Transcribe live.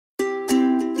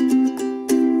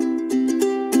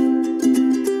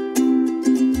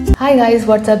Hi guys,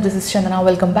 what's up? This is Chandana.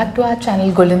 Welcome back to our channel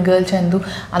Goldengirlchandu.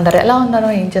 Andaru ela unnaro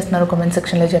em chestunnaru comment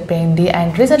section lo cheppeyandi.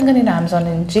 And recently నేను Amazon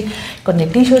నుంచి కొన్ని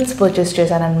t-shirts purchase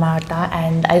చేశాను అన్నమాట.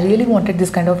 And I really wanted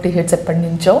this kind of t-shirts ఎప్పటి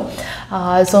నుంచో.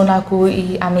 So నాకు ఈ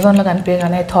Amazon లో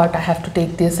కనిపించగానే I thought I have to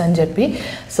take this అని చెప్పి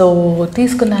సో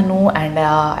తీసుకున్నాను. And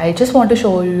I just want to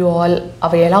show you all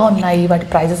అవి ఎలా ఉన్నాయి, వాటి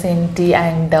ప్రైజెస్ ఏంటి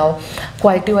అండ్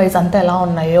క్వాలిటీ వైజ్ అంతా ఎలా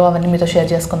ఉన్నాయో అవన్నీ మీతో షేర్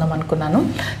చేసుకుందాం అనుకున్నాను.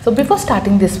 So before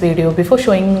starting this video, before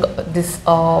sowing this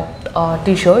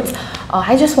t-shirts,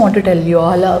 I just want to tell you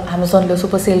all Amazon lo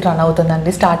super sale run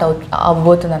avutundandi, start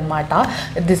avutund anamata.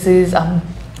 This is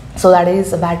so that is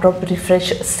wardrobe refresh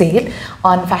sale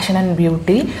on fashion and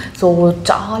beauty. So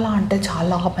చాలా అంటే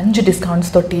చాలా మంచి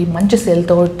discounts తోటి మంచి sale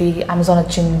తోటి Amazon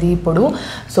వచ్చింది ఇప్పుడు.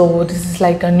 So this is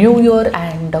like a new year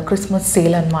and Christmas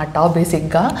sale అనమాట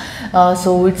బేసిక్గా.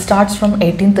 So it starts from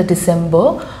 18th December.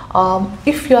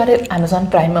 If you are an Amazon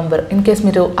Prime member, in case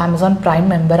మీరు Amazon Prime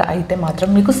member అయితే మాత్రం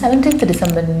మీకు 17th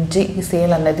December నుంచి ఈ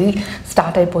సేల్ అనేది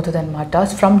start అయిపోతుంది అనమాట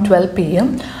from 12 PM.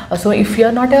 So if you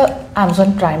are not a Amazon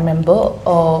Prime member,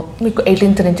 మీకు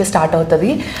 18th నుంచి స్టార్ట్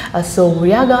అవుతుంది. So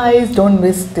yeah guys, don't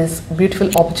miss this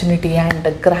beautiful opportunity and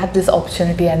grab this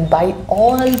opportunity and by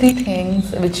all the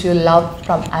things which you love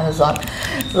from Amazon.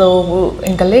 So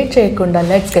ఇంకా late చేయకుండా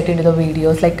let's get in to the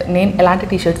videos. Like నేను ఎలాంటి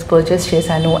T shirts purchase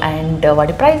చేశాను and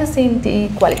వాటి prices ఏంటి,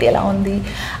 quality ఎలా ఉంది,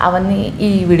 అవన్నీ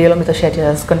ఈ వీడియోలో మీతో షేర్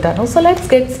చేసుకుంటాను. So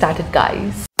let's get started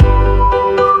guys.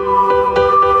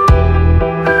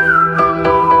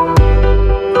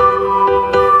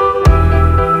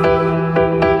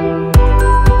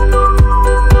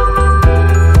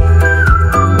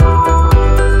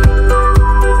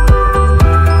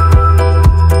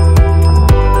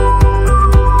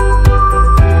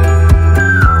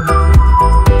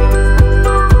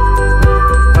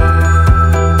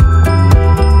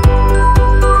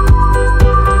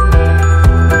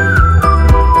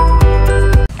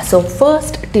 So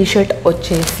first T-shirt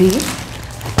వచ్చేసి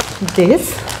దిస్.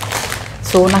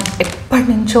 సో నాకు ఎప్పటి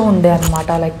నుంచో ఉండే అనమాట,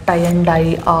 లైక్ టై అండ్ డై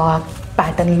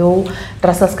ప్యాటర్న్లో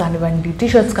డ్రెస్సెస్ కానివ్వండి,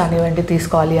 టీ-షర్ట్స్ కానివ్వండి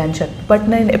తీసుకోవాలి అని చెప్పి. బట్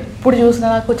నేను ఎప్పుడు చూసినా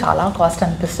నాకు చాలా కాస్ట్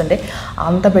అనిపిస్తుండే,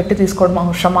 అంత పెట్టి తీసుకోవడం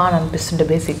అవసరమా అని అనిపిస్తుండే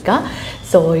బేసిక్గా.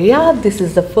 So yeah, this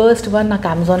is the first one. నాకు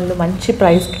అమెజాన్లో మంచి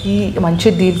ప్రైస్కి మంచి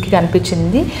డీల్కి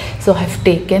కనిపించింది. So I have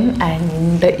taken.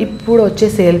 And ఇప్పుడు వచ్చే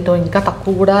సేల్తో ఇంకా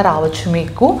తక్కువ కూడా రావచ్చు,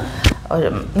 మీకు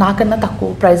నాకన్నా తక్కువ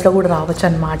ప్రైస్లో కూడా రావచ్చు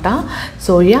అనమాట.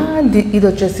 సో యా, ఇది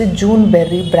వచ్చేసి జూన్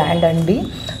బెర్రీ బ్రాండ్ అండి.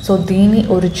 సో దీని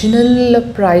ఒరిజినల్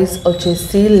ప్రైస్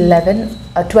వచ్చేసి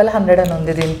 1200 అని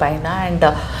ఉంది దీనిపైన. అండ్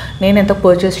నేను ఎంత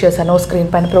పర్చేస్ చేశానో స్క్రీన్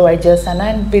పైన ప్రొవైడ్ చేస్తాను.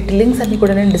 అండ్ వీటి లింక్స్ అన్నీ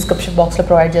కూడా నేను డిస్క్రిప్షన్ బాక్స్లో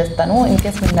ప్రొవైడ్ చేస్తాను. ఇన్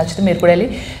కేస్ మీకు నచ్చితే మీరు కూడా వెళ్ళి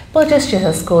పర్చేస్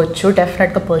చేసేసుకోవచ్చు.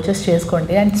 డెఫినెట్గా పర్చేస్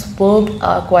చేసుకోండి. అండ్ సూపర్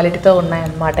క్వాలిటీతో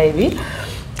ఉన్నాయన్నమాట ఇవి.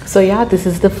 So yeah, this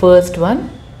is the first one.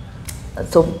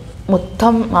 So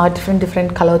మొత్తం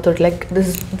డిఫరెంట్ కలర్ తోటి, like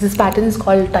this pattern is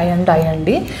called tie and die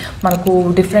అండి. మనకు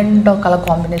డిఫరెంట్ కలర్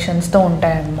కాంబినేషన్స్తో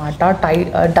ఉంటాయన్నమాట,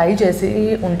 డై చేసి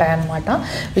ఉంటాయన్నమాట,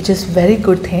 which is very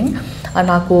good thing.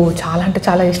 నాకు చాలా అంటే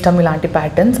చాలా ఇష్టం ఇలాంటి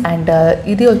ప్యాటర్న్స్. అండ్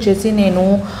ఇది వచ్చేసి నేను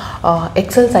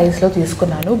ఎక్సెల్ సైజ్లో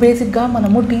తీసుకున్నాను. బేసిక్గా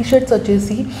మనము టీ-షర్ట్స్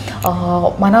వచ్చేసి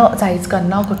మన సైజ్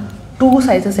కన్నా ఒక 2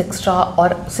 sizes extra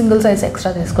are single size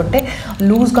extra తీసుకుంటే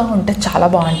లూజ్గా ఉంటే చాలా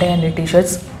బాగుంటాయండి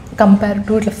టీషర్ట్స్. కంపేర్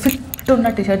టు ఇట్లా ఫిట్ ఉన్న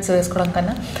టీషర్ట్స్ వేసుకోవడం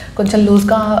కన్నా కొంచెం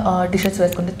లూజ్గా టీషర్ట్స్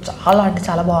వేసుకుంటే చాలా అంటే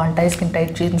చాలా బాగుంటాయి స్కిన్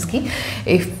టైట్ జీన్స్కి.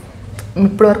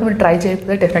 ఇప్పటివరకు మీరు ట్రై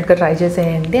చేయకపోతే డెఫినెట్గా ట్రై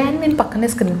చేసేయండి. అండ్ నేను పక్కనే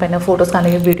స్క్రీన్ పైన ఫొటోస్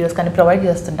కానీ వీడియోస్ కానీ ప్రొవైడ్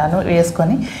చేస్తుంటాను,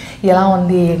 వేసుకొని ఎలా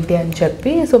ఉంది ఏంటి అని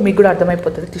చెప్పి. సో మీకు కూడా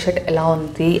అర్థమైపోతుంది టీషర్ట్ ఎలా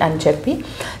ఉంది అని చెప్పి.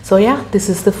 So yeah, this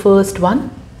is the first one.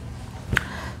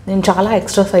 నేను చాలా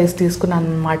ఎక్స్ట్రా సైజ్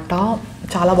తీసుకున్నాను అనమాట.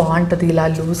 చాలా బాగుంటుంది ఇలా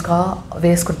లూజ్గా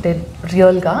వేసుకుంటే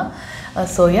రియల్గా.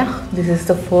 So yeah, this is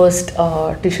the first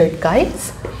T-shirt guys.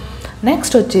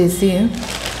 Next వచ్చేసి,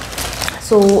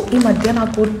 సో ఈ మధ్య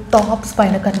నాకు టాప్స్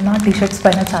పైన కన్నా టీ-షర్ట్స్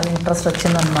పైన చాలా ఇంట్రెస్ట్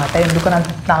వచ్చిందనమాట. ఎందుకు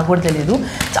నాకు కూడా తెలీదు,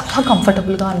 చాలా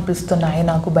కంఫర్టబుల్గా అనిపిస్తున్నాయి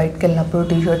నాకు బయటకు వెళ్ళినప్పుడు.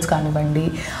 టీ-షర్ట్స్ కానివ్వండి,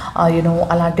 యూనో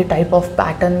అలాంటి టైప్ ఆఫ్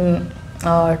ప్యాటర్న్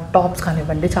టాప్స్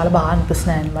కానివ్వండి, చాలా బాగా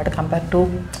అనిపిస్తున్నాయి అనమాట compare to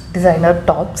designer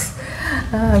tops.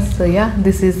 So yeah,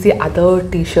 this is the other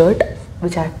T-shirt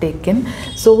which I taken.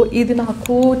 So ఇది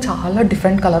నాకు చాలా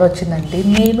డిఫరెంట్ కలర్ వచ్చిందండి.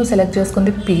 నేను సెలెక్ట్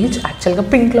చేసుకుంది పీచ్, యాక్చువల్గా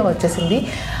పింక్లో వచ్చేసింది.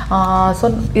 సో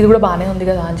ఇది కూడా బాగానే ఉంది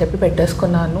కదా అని చెప్పి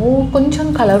పెట్టేసుకున్నాను. కొంచెం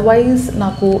కలర్ వైజ్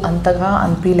నాకు అంతగా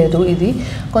అనిపించలేదు, ఇది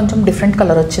కొంచెం డిఫరెంట్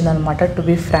కలర్ వచ్చిందనమాట. టు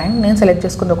బీ ఫ్రాంక్, నేను సెలెక్ట్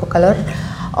చేసుకుంది ఒక కలర్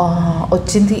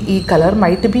వచ్చింది, ఈ కలర్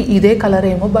మైట్ బి ఇదే కలర్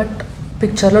ఏమో, బట్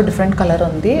పిక్చర్లో డిఫరెంట్ కలర్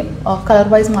ఉంది. కలర్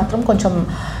వైజ్ మాత్రం కొంచెం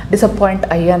డిసప్పాయింట్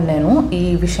అయ్యాను నేను ఈ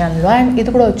విషయంలో. అండ్ ఇది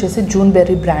కూడా వచ్చేసి జూన్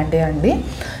బెర్రీ బ్రాండే అండి.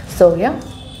 సో యా,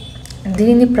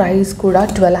 దీని ప్రైస్ కూడా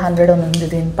 1200 ఉంది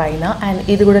దీనిపైన. అండ్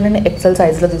ఇది కూడా నేను ఎక్సెల్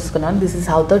సైజ్లో తీసుకున్నాను. This is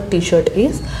how the T shirt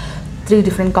is. 3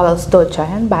 different కలర్స్తో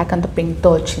వచ్చాయి అండ్ బ్యాక్ అంతా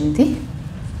పింక్తో వచ్చింది.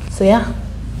 సో యా,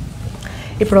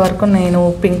 ఇప్పటి వరకు నేను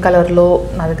పింక్ కలర్లో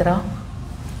నా దగ్గర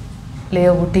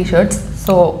లేవు టీ షర్ట్స్.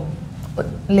 సో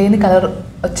లేని కలర్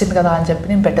వచ్చింది కదా అని చెప్పి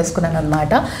నేను పెట్టేసుకున్నాను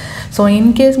అనమాట. సో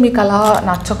ఇన్ కేస్ మీకు అలా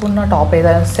నచ్చకున్న టాప్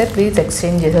ఏదైనా వస్తే ప్లీజ్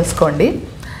ఎక్స్చేంజ్ చేసేసుకోండి.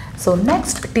 సో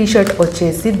నెక్స్ట్ టీ షర్ట్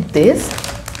వచ్చేసి this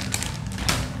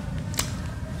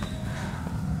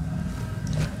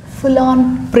full on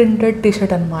printed T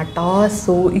shirt అనమాట.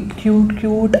 సో ఈ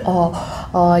క్యూట్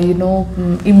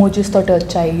ఇమోజీస్ తోటి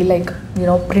వచ్చాయి, లైక్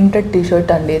ప్రింటెడ్ టీ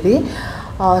షర్ట్ అండి ఇది.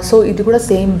 సో ఇది కూడా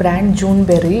సేమ్ బ్రాండ్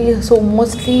జూన్బెర్రీ. సో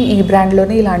మోస్ట్లీ ఈ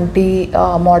బ్రాండ్లోనే ఇలాంటి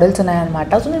మోడల్స్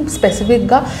ఉన్నాయన్నమాట. సో నేను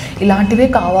స్పెసిఫిక్గా ఇలాంటివే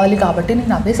కావాలి కాబట్టి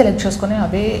నేను అవే సెలెక్ట్ చేసుకొని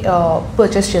అవే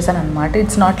పర్చేస్ చేశాను అనమాట.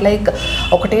 ఇట్స్ నాట్ లైక్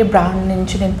ఒకటే బ్రాండ్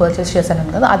నుంచి నేను పర్చేస్ చేశాను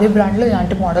కదా, అదే బ్రాండ్లో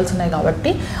ఇలాంటి మోడల్స్ ఉన్నాయి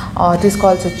కాబట్టి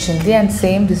తీసుకోవాల్సి వచ్చింది. And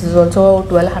same this is also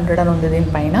 1200 అని ఉంది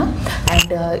దీనిపైన.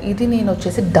 అండ్ ఇది నేను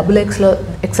వచ్చేసి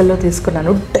XL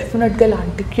తీసుకున్నాను. డెఫినెట్గా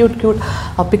ఇలాంటి క్యూట్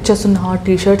పిక్చర్స్ ఉన్న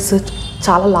టీ షర్ట్స్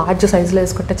చాలా లార్జ్ సైజులో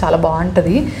వేసుకుంటే చాలా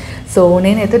బాగుంటుంది. సో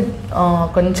నేనైతే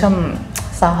కొంచెం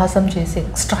సాహసం చేసి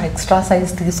ఎక్స్ట్రా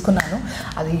సైజ్ తీసుకున్నాను.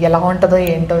 అది ఎలా ఉంటుందో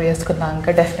ఏంటో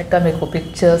వేసుకున్నాక డెఫినెట్గా మీకు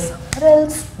పిక్చర్స్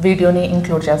ఎల్స్ వీడియోని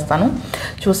ఇంక్లూడ్ చేస్తాను,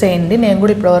 చూసేయండి. నేను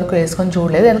కూడా ఇప్పటివరకు వేసుకొని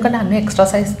చూడలేదు, ఎందుకంటే అన్నీ ఎక్స్ట్రా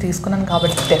సైజ్ తీసుకున్నాను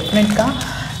కాబట్టి డెఫినెట్గా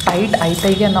టైట్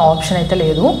అవుతాయి అన్న ఆప్షన్ అయితే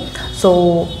లేదు. సో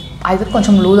అయితే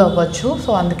కొంచెం లూజ్ అవ్వచ్చు. సో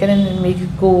అందుకే నేను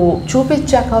మీకు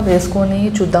చూపించాక వేసుకొని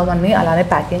చూద్దామని అలానే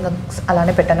ప్యాకింగ్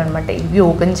అలానే పెట్టాను అనమాట. ఇవి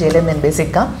ఓపెన్ చేయలేదు నేను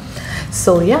బేసిక్గా.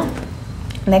 సో యా,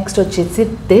 నెక్స్ట్ వచ్చేసి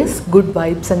దిస్ గుడ్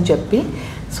వైబ్స్ అని చెప్పి.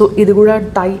 సో ఇది కూడా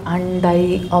టై అండ్ డై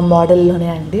మోడల్లోనే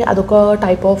అండి. అదొక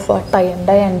type of tie and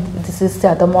die and this is the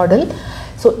other model.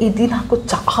 So ఇది నాకు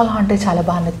చాలా అంటే చాలా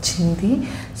బాగా నచ్చింది.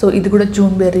 సో ఇది కూడా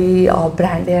జూన్బెర్రీ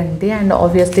బ్రాండే అండి. అండ్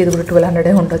ఆబ్వియస్లీ ఇది కూడా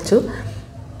 1200 ఉండొచ్చు.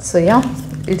 So yeah,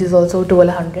 it is also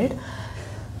 1200.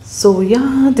 So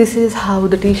yeah, this is how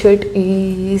the t-shirt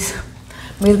is.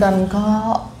 మీరు కనుక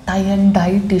tie and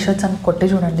die T shirts అని కొట్టి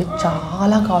చూడండి,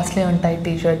 చాలా కాస్ట్లీ ఉంటాయి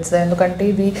టీ షర్ట్స్. ఎందుకంటే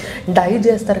ఇవి డై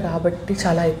చేస్తారు కాబట్టి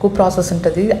చాలా ఎక్కువ ప్రాసెస్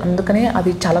ఉంటుంది, అందుకనే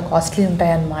అవి చాలా కాస్ట్లీ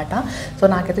ఉంటాయి అన్నమాట.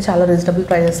 సో నాకైతే చాలా రీజనబుల్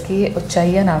ప్రైజెస్కి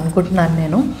వచ్చాయి అని అనుకుంటున్నాను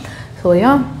నేను. So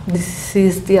yeah, this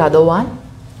is the other one.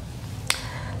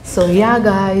 So yeah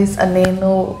guys, నేను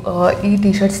ఈ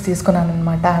టీ షర్ట్స్ తీసుకున్నాను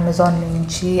అనమాట అమెజాన్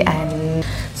నుంచి. And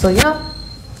so yeah,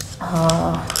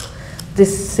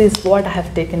 this is what I have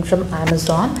taken from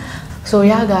Amazon. So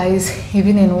yeah guys,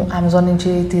 ఇవి నేను అమెజాన్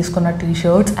నుంచి తీసుకున్న T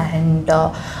shirts. And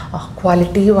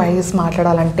quality wise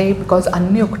మాట్లాడాలంటే బికాజ్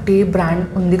అన్నీ ఒకటే బ్రాండ్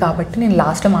ఉంది కాబట్టి నేను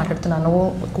లాస్ట్ మాట్లాడుతున్నాను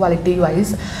క్వాలిటీ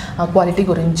వైజ్, క్వాలిటీ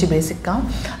గురించి బేసిక్గా.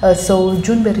 సో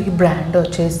జూన్బెర్రీ బ్రాండ్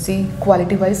వచ్చేసి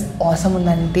క్వాలిటీ వైజ్ ఆసమ్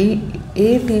ఉందండి. ఏ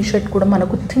టీ షర్ట్ కూడా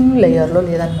మనకు థిన్ లేయర్లో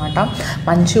లేదనమాట,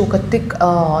 మంచి ఒక థిక్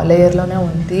లేయర్లోనే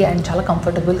ఉంది. అండ్ చాలా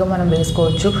కంఫర్టబుల్గా మనం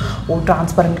వేసుకోవచ్చు. ఓ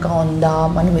ట్రాన్స్పరెంట్గా ఉందా,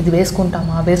 మనం ఇది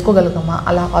వేసుకుంటామా, వేసుకోగలుగుతామా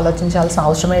అలా ఆలోచించాల్సిన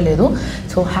అవసరమే లేదు.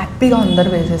 సో హ్యాపీగా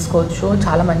అందరూ వేసేసుకోవచ్చు.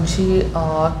 చాలా మంచి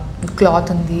క్లాత్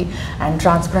ఉంది అండ్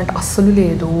ట్రాన్స్పరెంట్ అస్సలు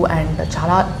లేదు. అండ్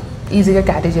చాలా ఈజీగా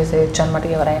క్యారీ చేసేయచ్చు అనమాట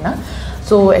ఎవరైనా.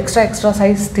 సో ఎక్స్ట్రా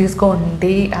సైజ్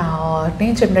తీసుకోండి.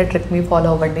 నేను చెప్పిన ట్రిక్ని ఫాలో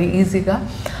అవ్వండి, ఈజీగా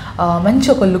మంచి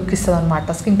ఒక లుక్ ఇస్తుంది అనమాట.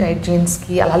 స్కిన్ టైట్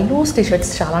జీన్స్కి అలా లూజ్ టీ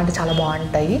షర్ట్స్ చాలా అంటే చాలా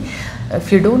బాగుంటాయి. ఇఫ్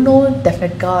యూ డోంట్ నో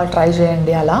డెఫినెట్గా ట్రై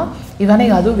చేయండి. అలా ఇవనే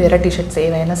కాదు, వేరే టీ షర్ట్స్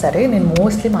ఏవైనా సరే నేను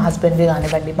మోస్ట్లీ మా హస్బెండ్వి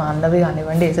కానివ్వండి, మా అన్నవి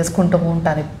కానివ్వండి వేసేసుకుంటూ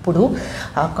ఉంటాను ఎప్పుడు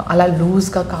అలా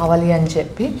లూజ్గా కావాలి అని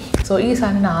చెప్పి. సో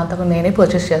ఈసారి నా అంతకు నేనే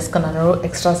పర్చేస్ చేసుకున్నాను.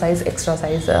 ఎక్స్ట్రా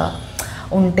సైజ్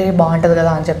ఉంటే బాగుంటుంది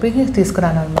కదా అని చెప్పి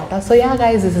తీసుకున్నాను అనమాట. So yeah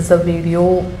guys, this is a video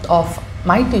of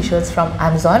my T shirts from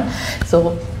Amazon. So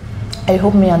I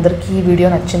hope మీ అందరికీ ఈ వీడియో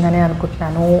నచ్చిందని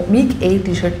అనుకుంటున్నాను. మీకు ఏ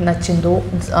టీ షర్ట్ నచ్చిందో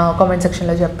కామెంట్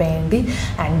సెక్షన్లో చెప్పేయండి.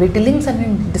 అండ్ వీటి లింక్స్ అన్ని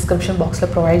డిస్క్రిప్షన్ బాక్స్లో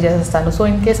ప్రొవైడ్ చేసేస్తాను. సో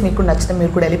ఇన్ కేస్ మీకు నచ్చితే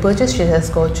మీరు కూడా వెళ్ళి పర్చేస్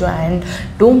చేసేసుకోవచ్చు. And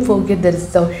don't forget there is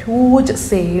a huge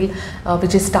sale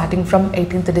which is starting from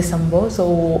 18th December. So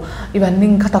ఇవన్నీ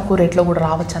ఇంకా తక్కువ రేట్లో కూడా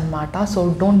రావచ్చు అనమాట. So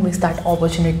don't miss that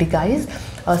opportunity guys.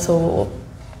 So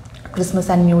Christmas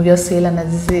and new year sale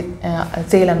అనేది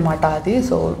సేల్ అనమాట అది.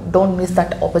 So don't miss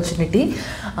that opportunity.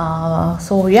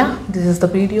 So yeah, this is the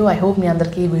video. I hope మీ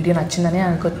అందరికీ ఈ వీడియో నచ్చిందని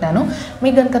అనుకుంటున్నాను.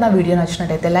 మీకు కనుక నా వీడియో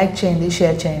నచ్చినట్టయితే లైక్ చేయండి,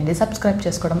 షేర్ చేయండి, సబ్స్క్రైబ్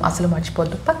చేసుకోవడం అసలు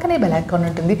మర్చిపోద్దు. పక్కనే బెల్ ఐకాన్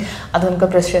ఉంటుంది, అది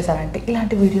కనుక ప్రెస్ చేశారంటే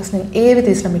ఇలాంటి వీడియోస్ నేను ఏవి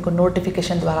తీసినా మీకు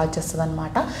నోటిఫికేషన్ ద్వారా వచ్చేస్తుంది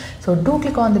అనమాట. So do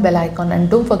click on the bell icon and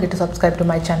don't forget to subscribe to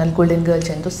my channel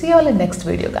Goldengirlchandu. See you all in next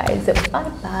video guys.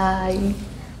 Bye bye.